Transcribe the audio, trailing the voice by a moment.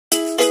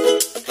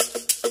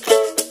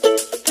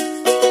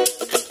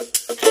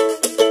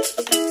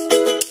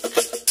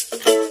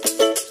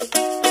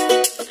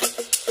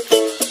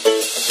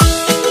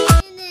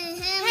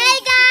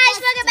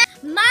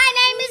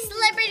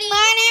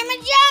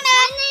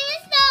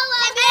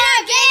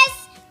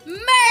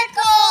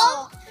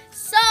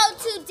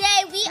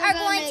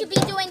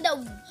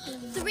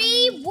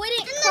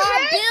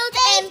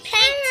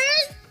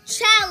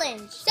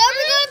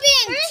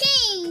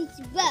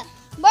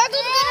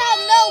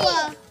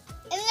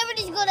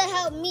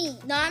help me.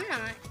 No, I'm not.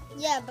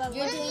 Yeah, but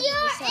You're we're doing doing it it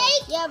yourself.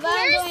 yourself. Yeah, but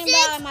I'm doing it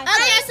by myself.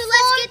 Okay, so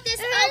let's get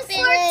this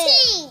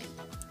open.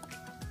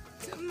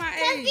 14. My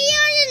Let's age. be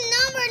on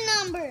the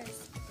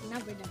numbers.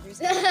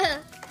 Numbers.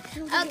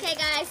 Okay,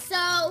 guys,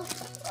 so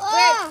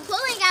we're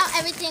pulling out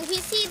everything. We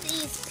see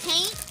these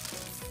paint.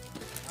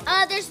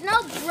 There's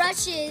no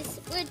brushes,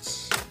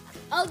 which,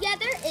 oh yeah,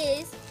 there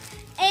is.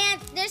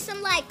 And there's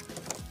some like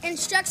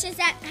instructions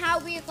at how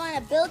we're going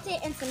to build it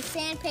and some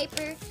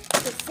sandpaper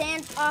to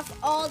sand off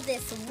all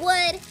this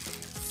wood.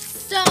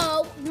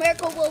 So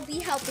Miracle will be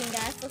helping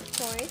us, of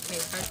course. Okay,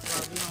 first of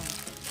all, we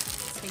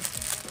don't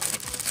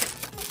take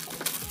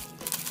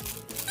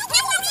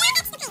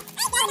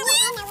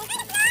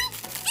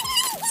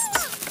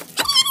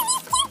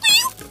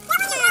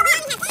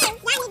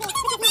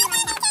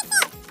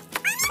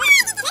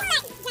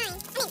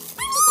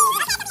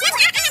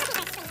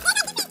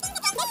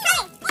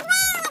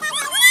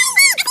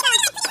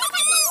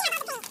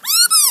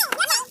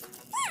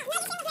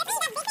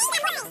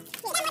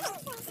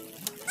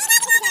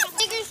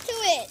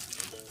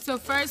So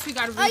first we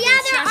gotta read Oh yeah,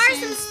 there are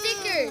some instructions.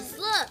 stickers.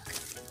 Look.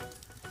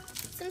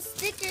 Some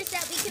stickers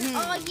that we can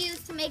all use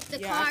to make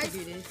the I cars. can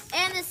do this.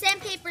 And the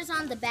sandpaper's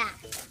on the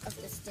back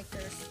of the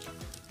stickers.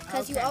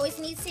 Because you Okay. always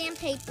need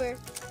sandpaper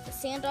to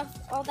sand off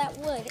all that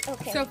wood.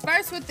 Okay. So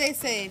first what they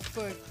say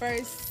for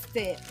first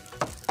step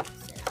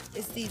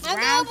is these I'm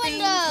round going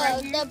things right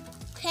with here. the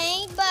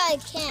paint, but I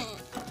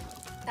can't.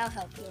 I'll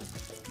help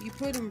you. You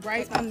put them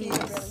right That's on my these,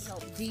 finger really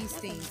helps. these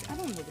things. I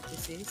don't know what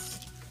this is.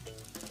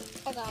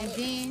 I got And it.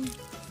 then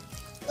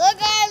Look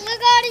guys,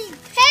 look at all these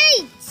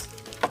paints.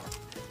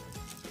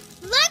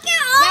 Look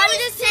at all Now these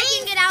we're just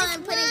taking it out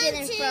and putting it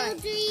in front.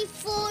 1, 2, 3,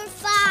 4,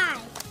 5.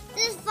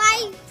 There's 5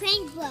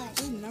 paintbrushes.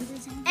 there's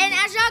numbers on And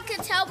as y'all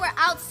can tell, we're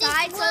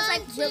outside, so it's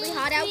like 1, really 2,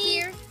 hot out 3.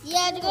 here.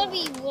 Yeah, it's gonna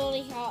be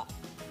really hot.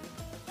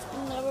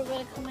 I'm never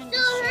gonna come in.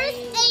 So hers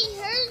 8,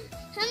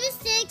 hers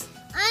 6,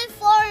 I'm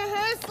 4, and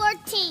hers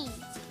 14.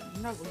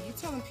 it. No, well, you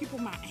telling people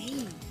my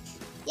age.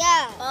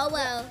 Yeah. Oh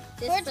well.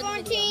 This Hers is for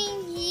the video.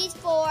 14, he's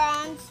 4,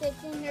 I'm 6,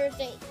 and hers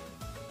 8.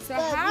 So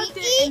But how we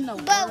did eat, in the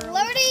but world?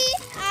 Lordy,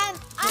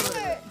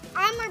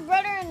 I'm her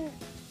brother, and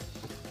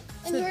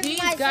So hers these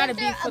my gotta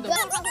sister, be for the-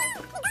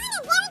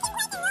 but-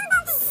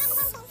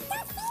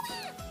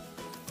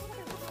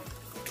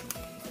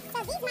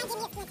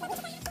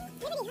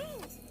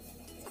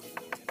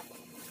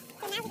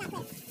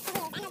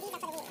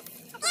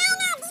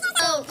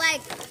 So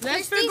like, Let's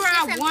there's figure these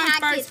out different one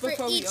packets first before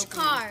for we each open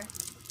car.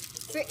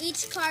 For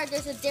each car,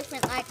 there's a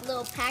different like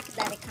little packet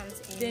that it comes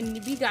in.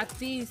 Then we got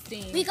these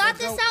things. We got that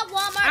this go- at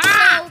Walmart,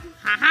 Ah! so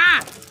Ha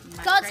ha!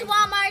 go to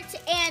Walmart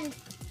and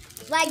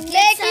like Make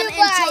get some you and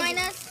buy join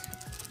it. us.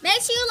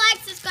 Make sure you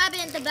like, subscribe,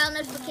 and hit the bell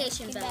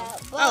notification bell.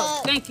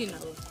 Oh, thank you,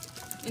 Noah.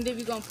 And then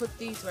we're gonna put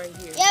these right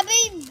here. Yeah, but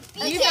you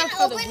These can't are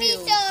for the open these,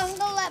 wheels. so I'm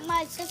gonna let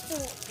my sister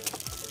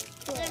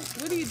do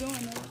it. What are you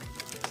doing,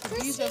 Noah?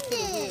 These are for the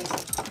Pushing wheels.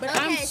 it. But Okay,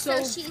 I'm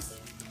so so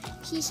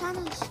she's trying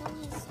to show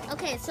us.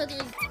 Okay, so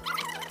there's.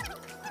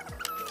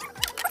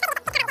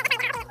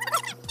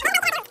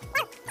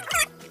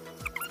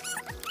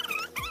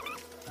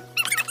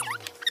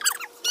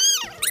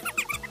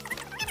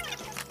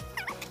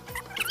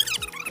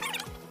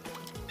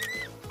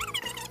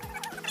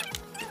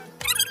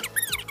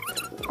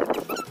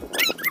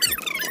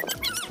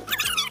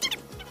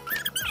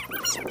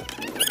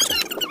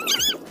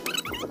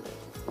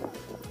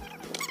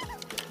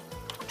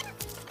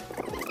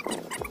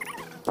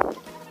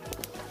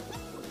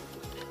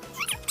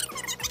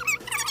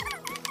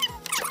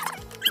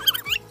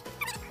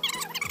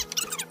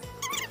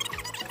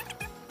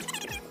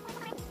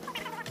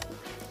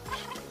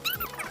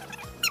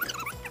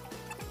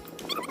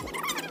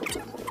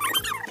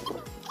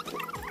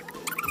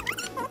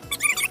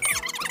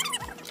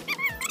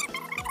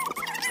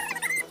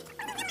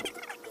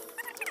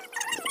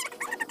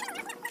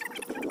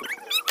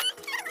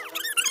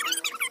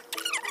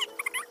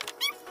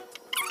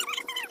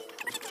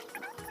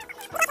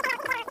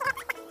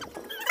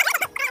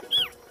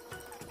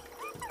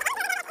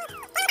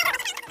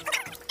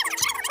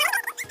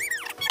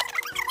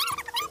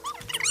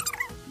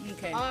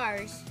 okay.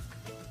 Ours.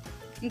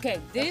 Okay,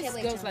 this Okay,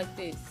 wait, goes John. like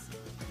this.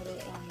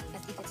 I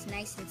think it's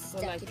nice and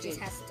stuck. like it just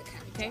this. has to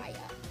kind of Okay. dry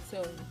up.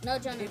 So No,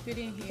 Jonah. dip it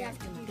in You here have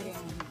to and do put it this.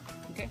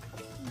 on here.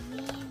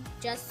 Okay.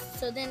 Just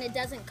so then it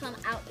doesn't come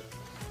out.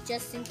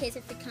 Just in case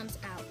if it comes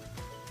out.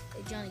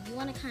 Hey, Jonah, you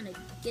want to kind of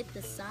get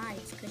the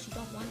sides because you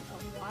don't want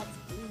a lot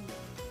of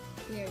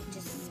glue where it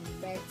just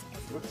spreads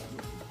everywhere.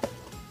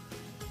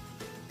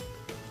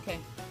 Okay.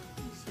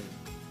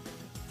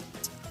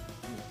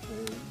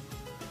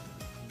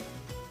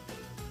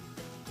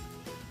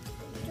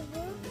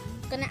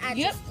 Gonna add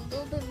Yep. just a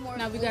little bit more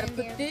Now we glue gotta in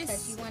put there this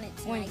because you want it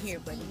to on nice here,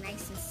 be buddy.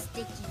 nice and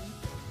sticky.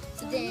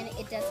 So then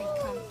it doesn't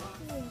come off.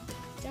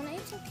 Jonah,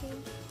 it's okay.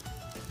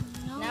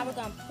 Now we're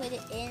gonna put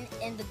it in,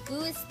 and the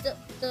glue is still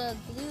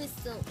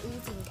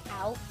oozing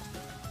out.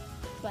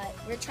 But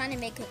we're trying to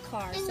make a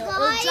car, And so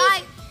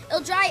guys-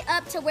 it'll dry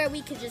up to where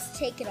we could just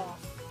take it off.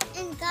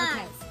 And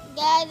guys,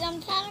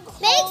 I'm trying to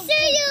close.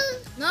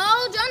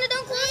 No, Jonah,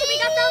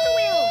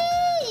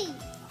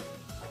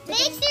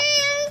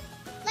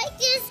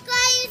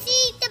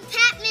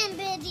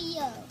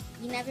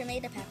 never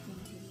made a Pac-Man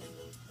video.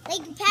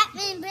 Like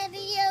Pac-Man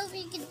videos,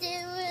 we could do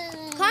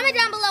it. Comment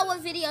down below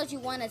what videos you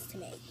want us to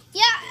make.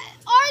 Yeah,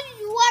 or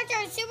you watch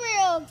our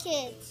superhero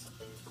kids.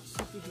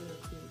 Superhero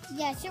kids.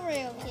 Yeah,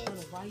 superhero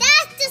kids. Why you-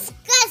 That's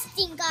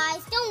disgusting,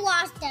 guys. Don't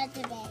watch that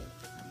today.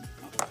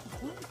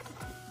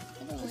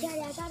 Daddy,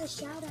 I got a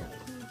shout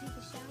out. Can you do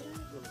the shout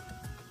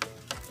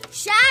out?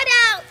 Shout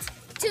out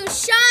to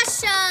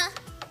Shasha.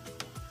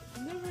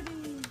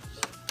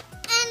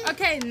 And,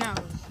 Okay, no.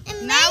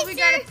 and Now we make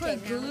gotta sure,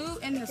 put glue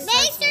in the make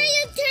circle. sure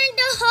you turn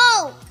the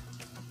Hulk.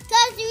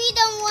 Because we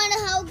don't want a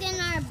Hulk in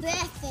our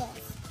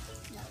breakfast.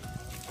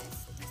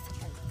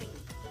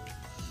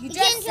 You You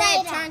just can try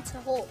said it turn out.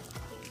 to Hulk.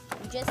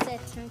 You just said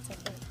turn to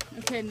Hulk.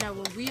 Okay, now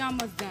well, we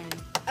almost done.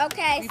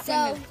 Okay, We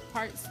so putting the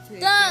parts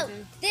together.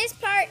 this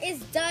part is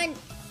done.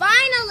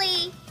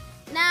 Finally.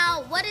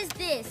 Now, what is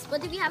this?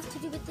 What do we have to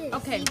do with this?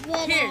 Okay, You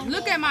put here, on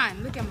look it. at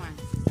mine. Look at mine.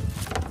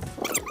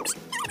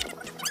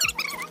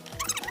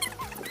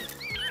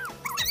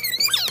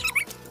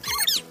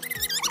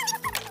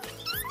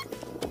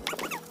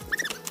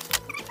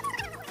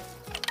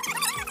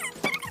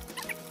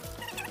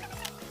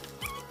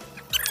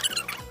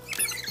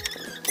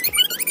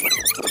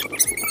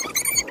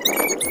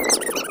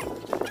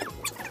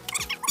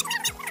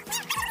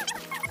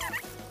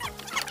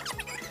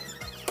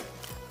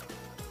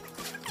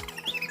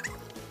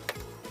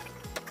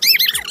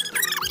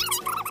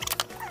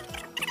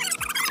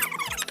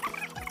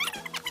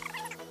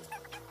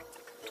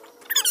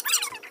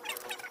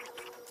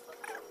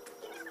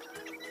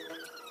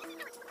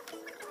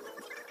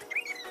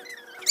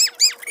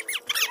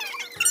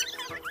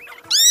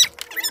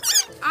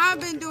 I've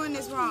been doing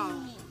this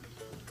wrong.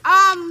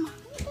 Oh,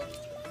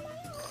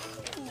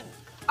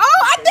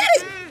 I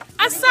did it!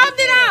 I subbed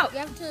it out. You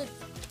have to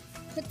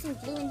put some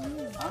glue in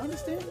here. I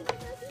understand.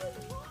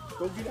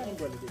 Go get an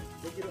umbrella, then.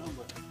 Go get an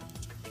umbrella.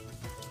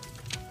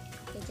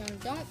 Okay, John,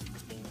 don't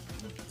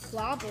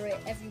clobber it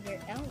everywhere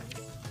else.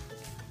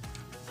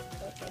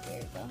 Okay, there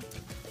you go.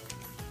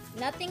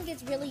 Nothing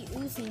is really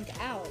oozing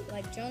out.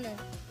 Like Jonah.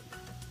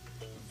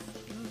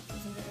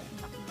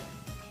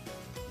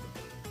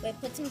 Wait,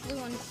 put some glue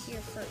on here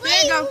first.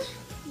 There you go.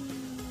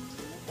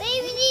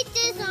 Wait, we need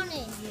this on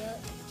it.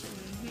 Yep.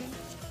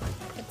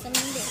 Put some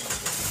in there.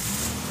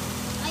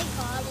 I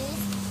got it.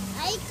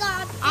 I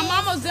got it. I'm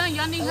almost done.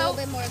 Y'all need A little help?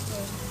 bit more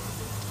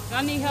glue.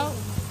 Y'all need help?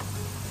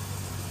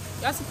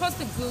 Y'all supposed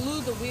to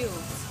glue the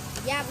wheels.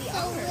 Yeah, we So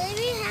are. what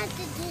do we have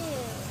to do?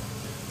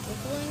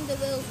 We're gluing the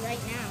wheels right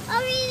now.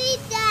 Oh, we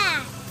need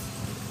that.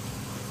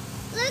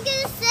 Look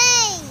at the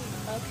thing.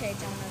 Okay,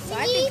 Jonah. So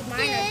We I think need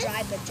mine are this.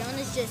 dry, but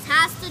Jonah's just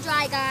has to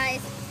dry,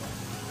 guys.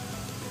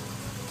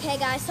 Okay,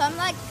 guys. So I'm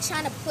like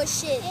trying to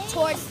push it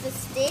towards the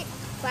stick,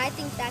 but I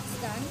think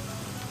that's done.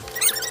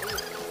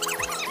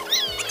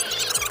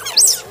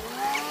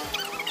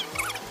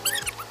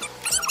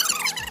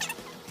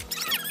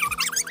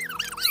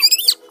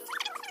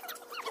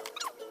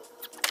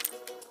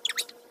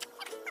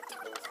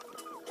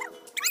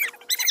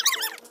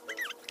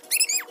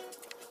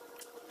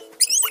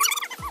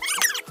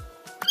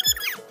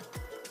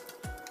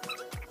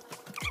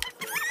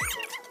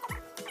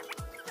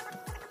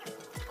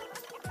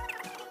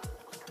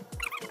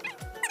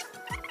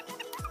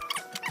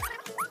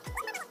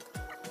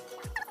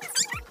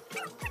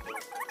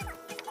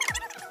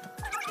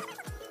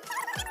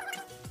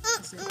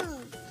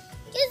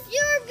 Because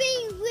you're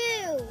being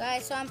rude.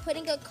 Guys, so I'm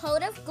putting a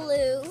coat of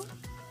glue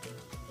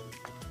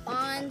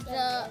on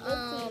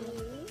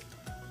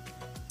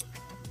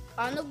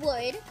the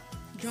wood.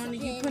 Johnny,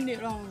 you putting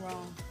it on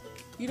wrong.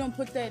 You don't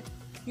put that.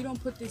 You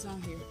don't put this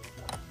on here.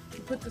 You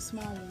put the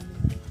small one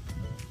in.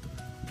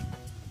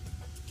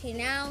 Okay,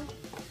 now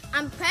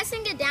I'm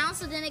pressing it down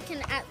so then it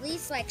can at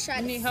least like try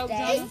You to need help, stay.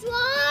 Jonah? It's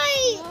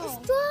dry. No.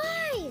 It's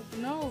dry.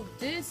 No,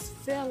 this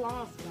fell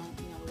off. Don't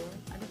you know?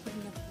 I didn't put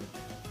enough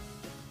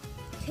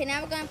glue. Okay,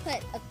 now we're gonna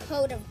put a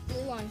coat of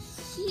glue on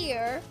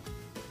here,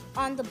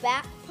 on the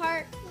back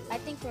part. I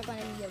think we're gonna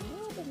need a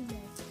little bit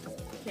more glue.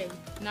 Okay,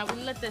 now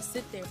we let that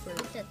sit there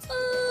first. That's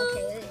okay.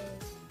 It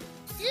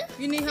is.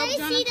 You need help,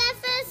 Can I Jonah? see that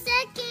for a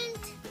second?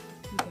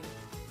 Okay.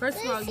 First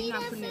of all, Let's see you're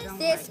not that putting it first. on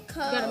This right.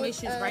 coat You gotta make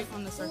sure it's of right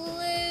on the circle.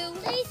 glue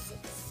Please.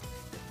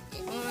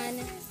 on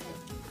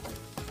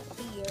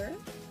here,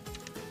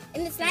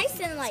 and it's nice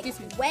and like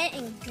Excuse me. wet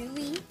and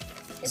gooey.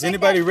 It's Is like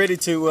anybody that- ready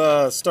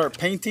to start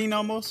painting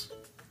almost?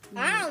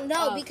 I don't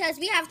know Oh. because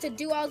we have to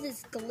do all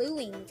this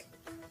gluing.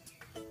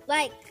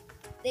 Like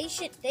they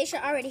should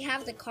already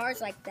have the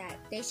cars like that.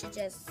 They should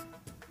just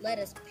let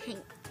us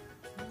paint,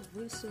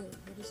 What is the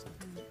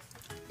point?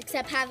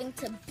 except having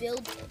to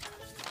build it.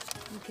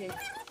 Okay.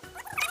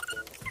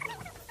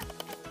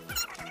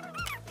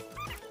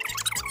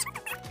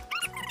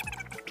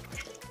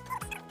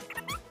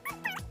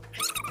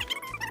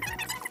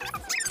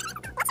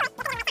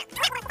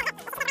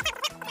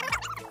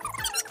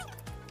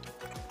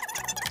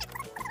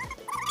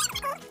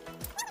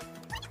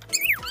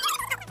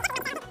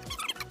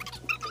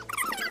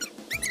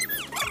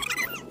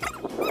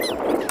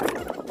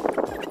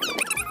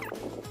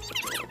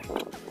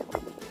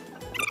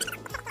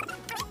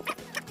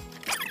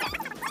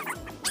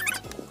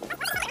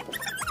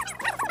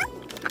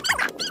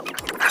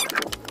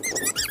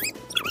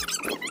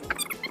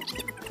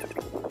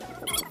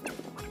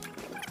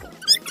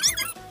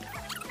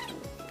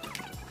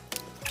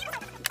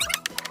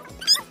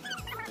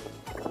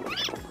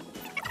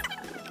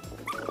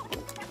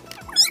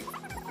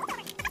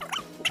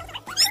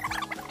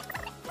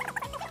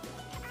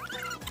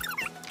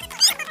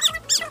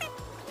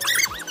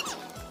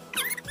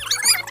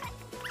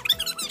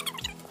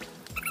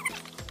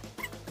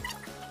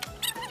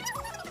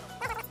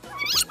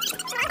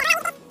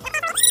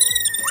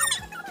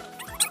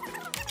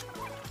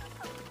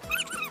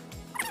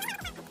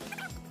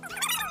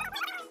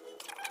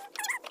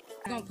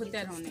 gonna put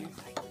that on there.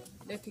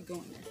 That could go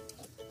in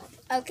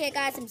there. Okay,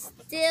 guys, I'm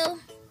still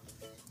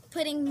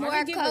putting Why more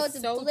they give us coats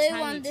of so blue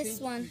tiny on this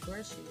one.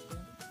 toothbrushes, bro?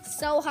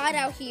 So hot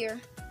out here.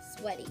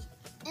 Sweaty.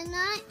 And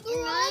I'm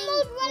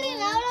almost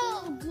running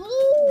out of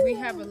glue. We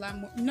have a lot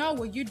more. No,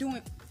 what you're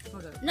doing?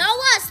 Hold up.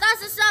 Noah,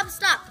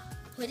 stop.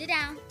 Put it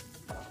down.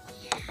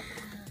 Yeah.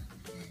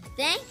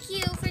 Thank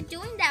you for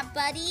doing that,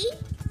 buddy.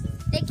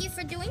 Thank you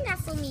for doing that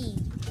for me.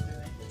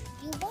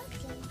 You're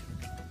welcome.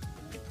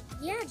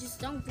 Yeah, just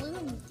don't glue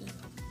anything.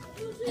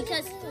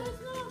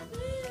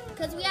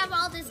 Because we have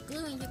all this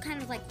glue and you're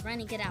kind of like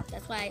running it out.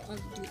 That's why I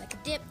only do like a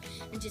dip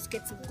and just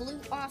get some glue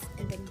off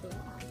and then glue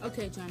on.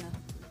 Okay, Jonna.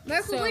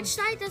 Miracle, So- which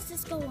side does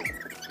this go on?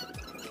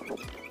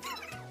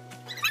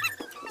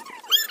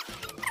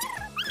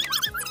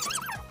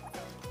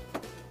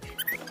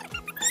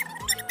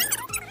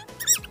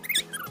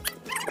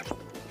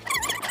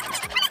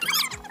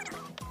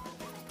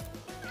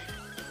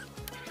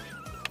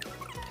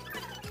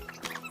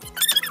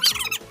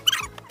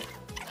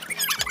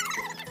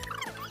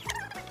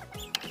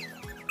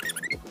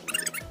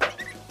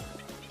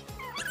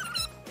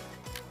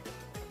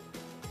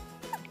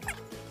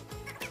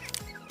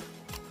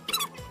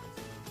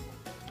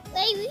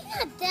 Wait, we're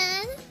not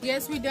done.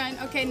 Yes, we done.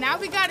 Okay, now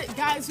we got it,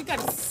 guys. We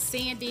gotta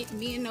sand it.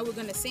 Me and Noah, we're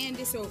gonna sand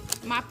it so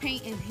my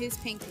paint and his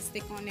paint can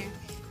stick on there.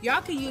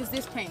 Y'all can use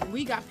this paint.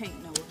 We got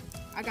paint, Noah.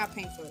 I got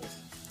paint for us.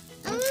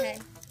 Okay.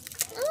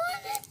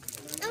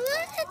 I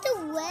want it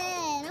to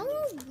wet. I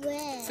want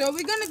wet. So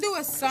we're gonna do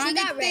a Sonic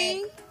got red.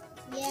 thing.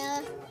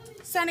 Yeah.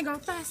 Sonic go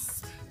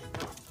fast.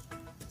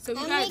 So we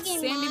I'm got making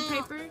sanding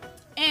mine. paper.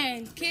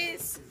 And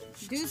kids,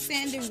 do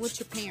sanding with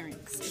your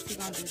parents if you're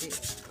gonna do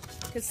this.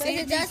 Because it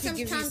sanding does can give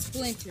you sometimes-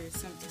 splinters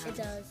sometimes. It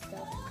does.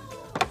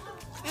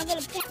 I'm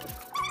gonna pick.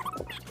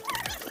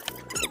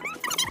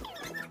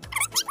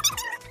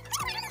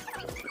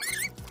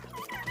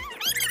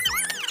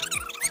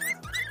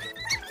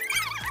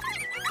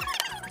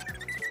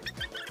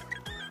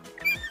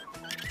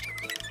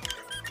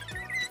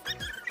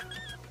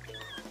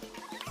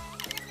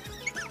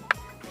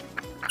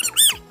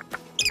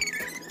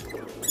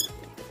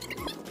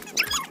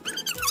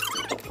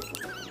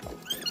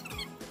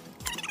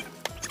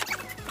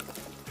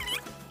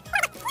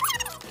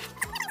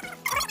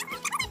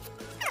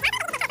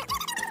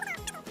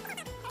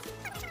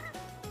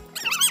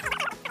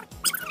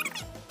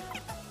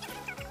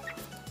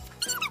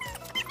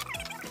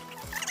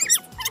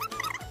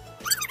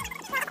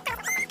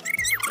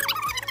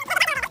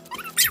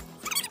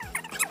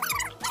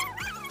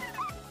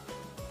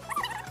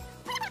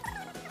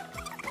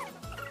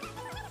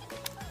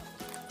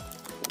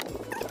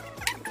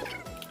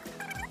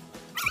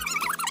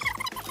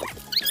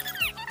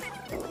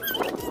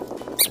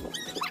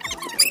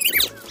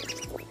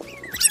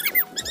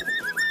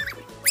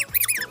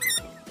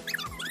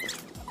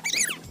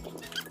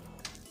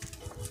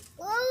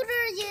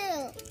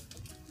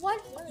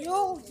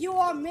 You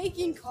are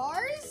making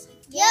cars?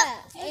 Yeah,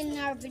 in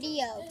our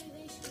video.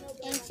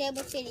 In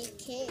Sable City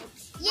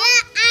Kids. Yeah,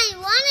 I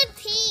want a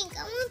pink.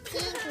 I want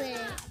pink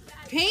with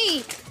it.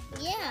 Pink.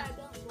 Yeah.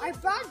 I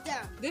brought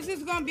them. This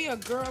is gonna be a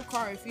girl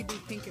car if you do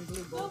pink and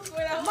blue both.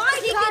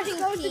 My car's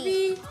supposed to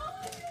be.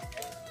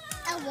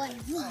 I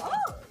want blue.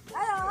 Oh,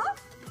 hello.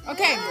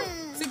 Okay,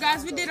 so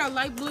guys, we did our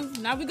light blue.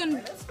 Now we're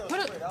gonna put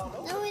it.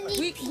 No, we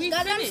need We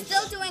Guys, I'm finished.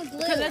 still doing glue.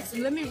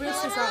 Okay, let me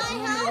rinse this out. You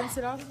want me to rinse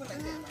it off?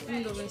 Let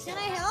me go rinse it. Can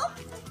I help?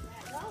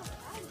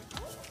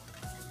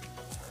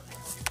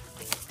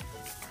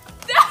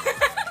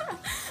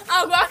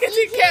 I'm walking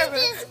to the camera.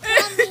 just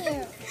come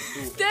here.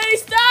 Daddy,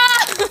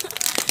 stop!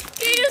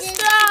 Can you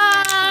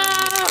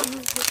stop?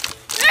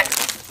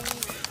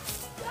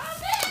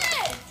 Stop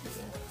it!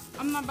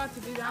 I'm not about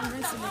to do that. I'm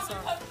rinsing this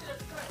off.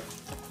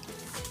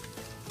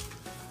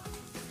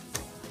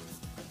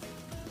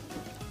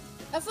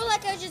 I feel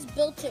like I just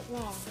built it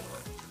wrong.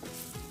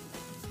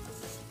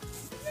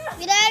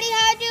 Daddy,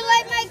 how'd you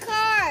like my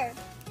car?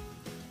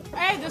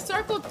 Hey, the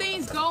circle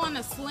things go on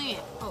a slant.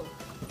 Oh,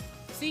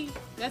 see?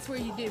 That's where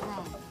you did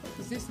wrong.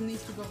 Because this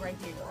needs to go right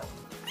here.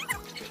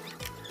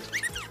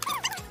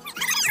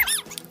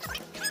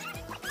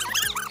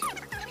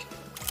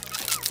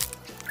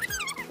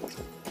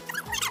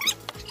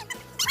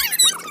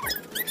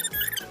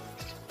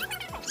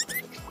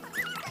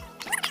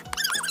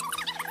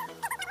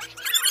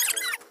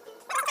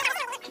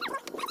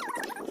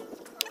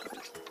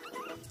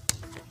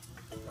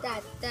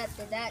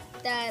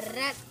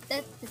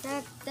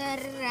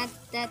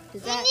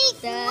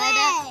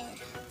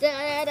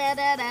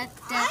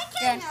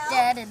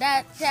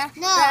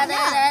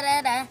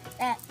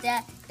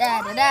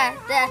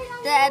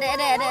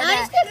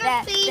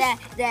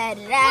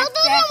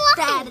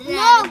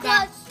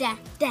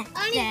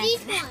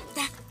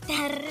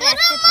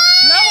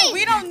 No,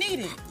 we don't need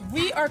it.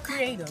 We are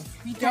creative.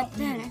 We don't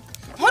need it.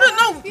 Hold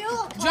on,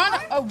 no.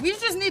 John, we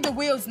just need the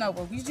wheels,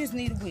 Noah. We just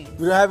need the wheels.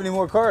 We don't have any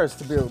more cars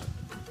to build.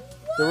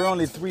 There were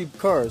only 3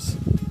 cars.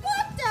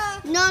 What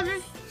the? No,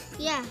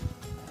 yeah.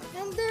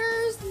 And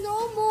there's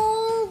no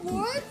more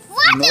wood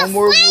What No the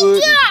more freak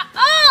wood. you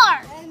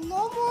are? and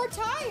no more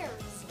tires.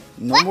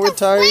 No What more the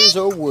tires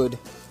frick? or wood.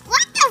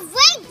 What the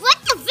frick? What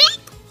the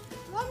frick?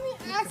 Let me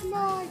ask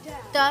my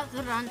dad. Dun,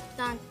 dun, dun,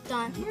 dun,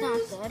 dun, dun,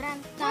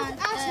 dun, dun,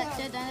 Ask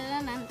him. dun,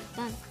 dun, dun,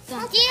 dun,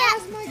 dun. Yeah.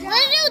 Ask my dad.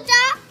 What is you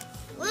dad?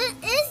 What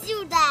is you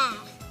dad?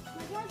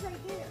 My dad's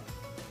right there.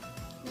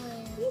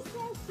 He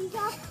says he's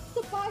off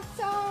to buy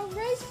some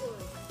race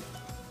food.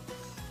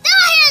 No,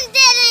 you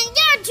didn't.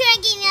 You're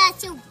tricking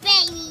us, you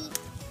baby.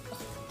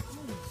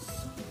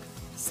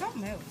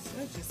 Something else.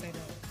 Let's just say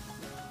that.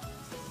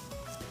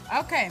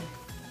 Okay.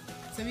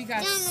 So we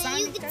got Dana, you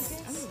Sonic. can- I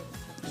guess.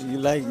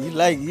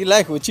 You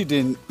like what you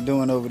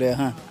doing over there,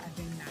 huh? I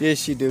did not.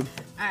 Yes, you do.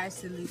 I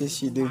actually.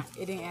 Yes, you do.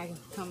 It didn't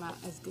come out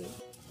as good.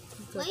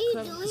 What are you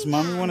doing? Does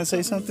mommy want to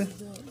say something?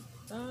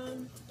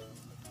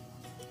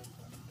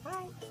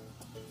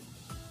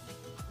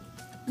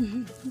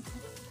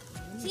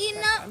 See,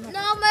 no,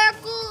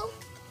 Miracle.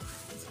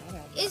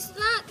 It's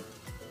not.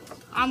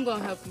 I'm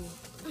gonna help you.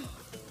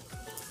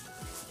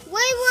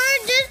 Wait,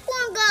 where this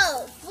one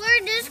goes?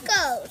 Where this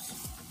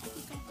goes?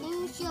 Let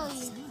me show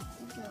you.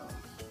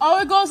 Oh,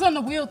 it goes on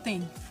the wheel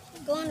thing.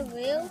 Go on the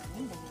wheel.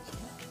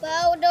 But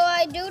how do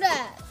I do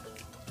that?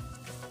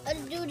 I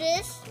do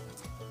this.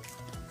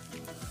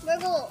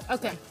 Virgo.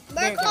 Okay.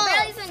 There you Virgo. go.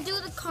 Barely even do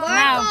the car.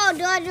 Now, Virgo,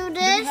 do I do Do we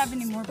this? have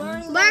any more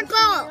balls?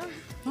 Virgo.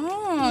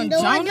 Oh, Do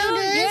I do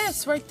Jonah? this?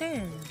 Yes, right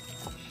there.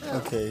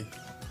 Okay.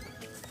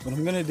 What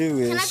I'm gonna do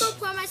is Can I go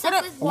pour myself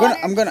up. with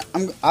I'm water?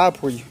 gonna I'll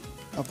pour you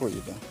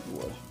down the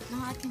water. No,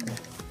 I can.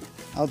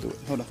 I'll do it.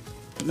 Hold on.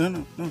 No. I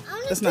want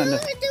That's to not color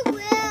enough. the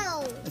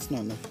wheel. That's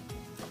not enough.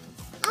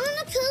 I want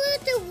to color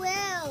the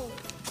wheel.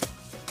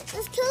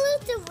 Let's color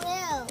the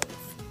wheel.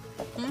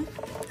 Hmm?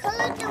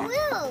 Color the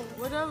wheel.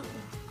 What else?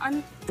 I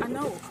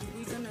know.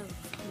 We gonna.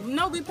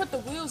 No, we put the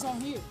wheels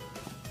on here.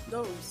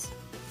 Those.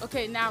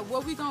 Okay, now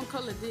what we gonna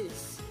color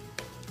this?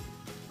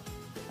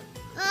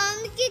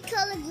 We can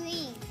color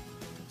green.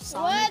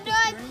 Sonic Where do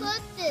I green?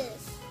 put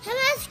this? How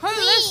much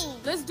Hey, green?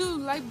 let's do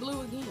light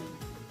blue again.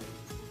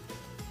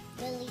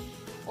 Really?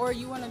 Or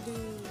you wanna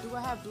do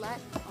I have black?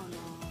 Oh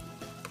no.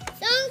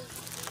 Don't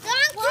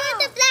put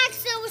the black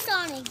silver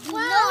Sonic. You Wow.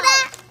 know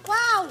that?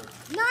 Wow,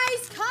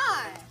 nice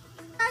car.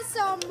 I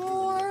saw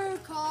more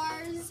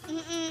cars.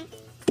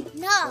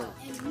 No.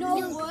 And no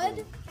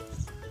wood.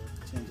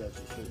 Change out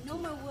your shirt. No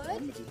more wood.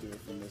 Let me just do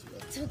it from this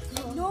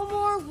way. No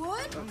more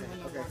wood.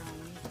 Okay.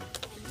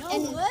 No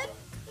And- wood.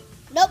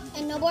 Nope.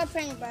 And no more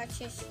paint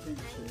brushes. And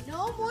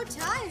no more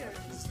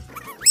tires.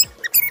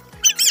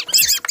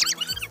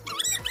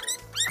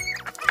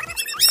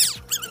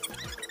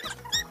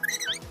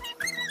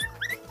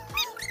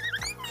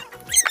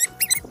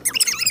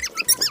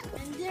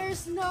 And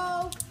there's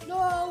no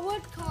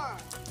wood car.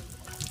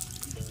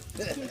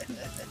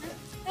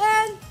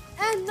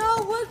 and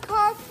no wood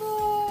car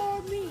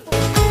for me.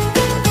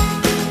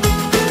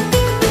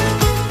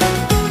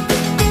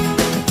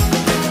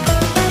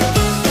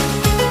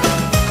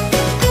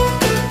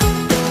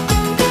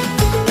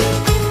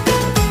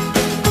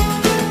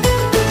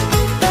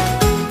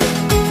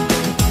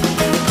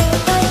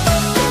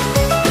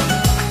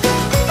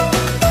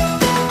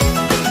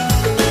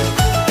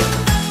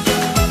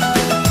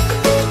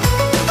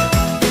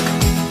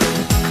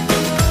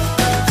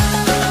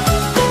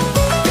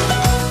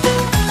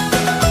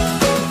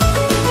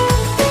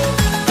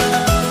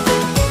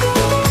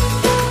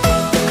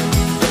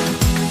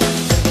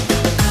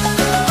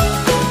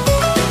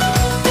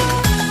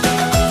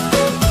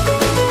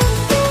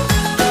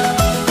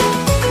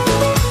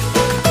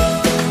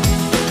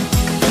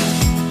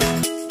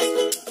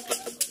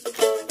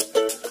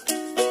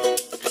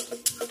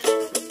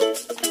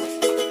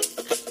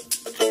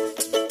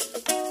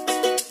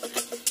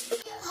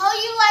 How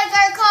you like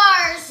our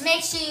cars?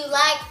 Make sure you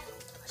like,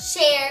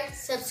 share,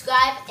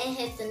 subscribe, and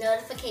hit the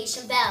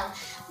notification bell.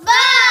 Bye.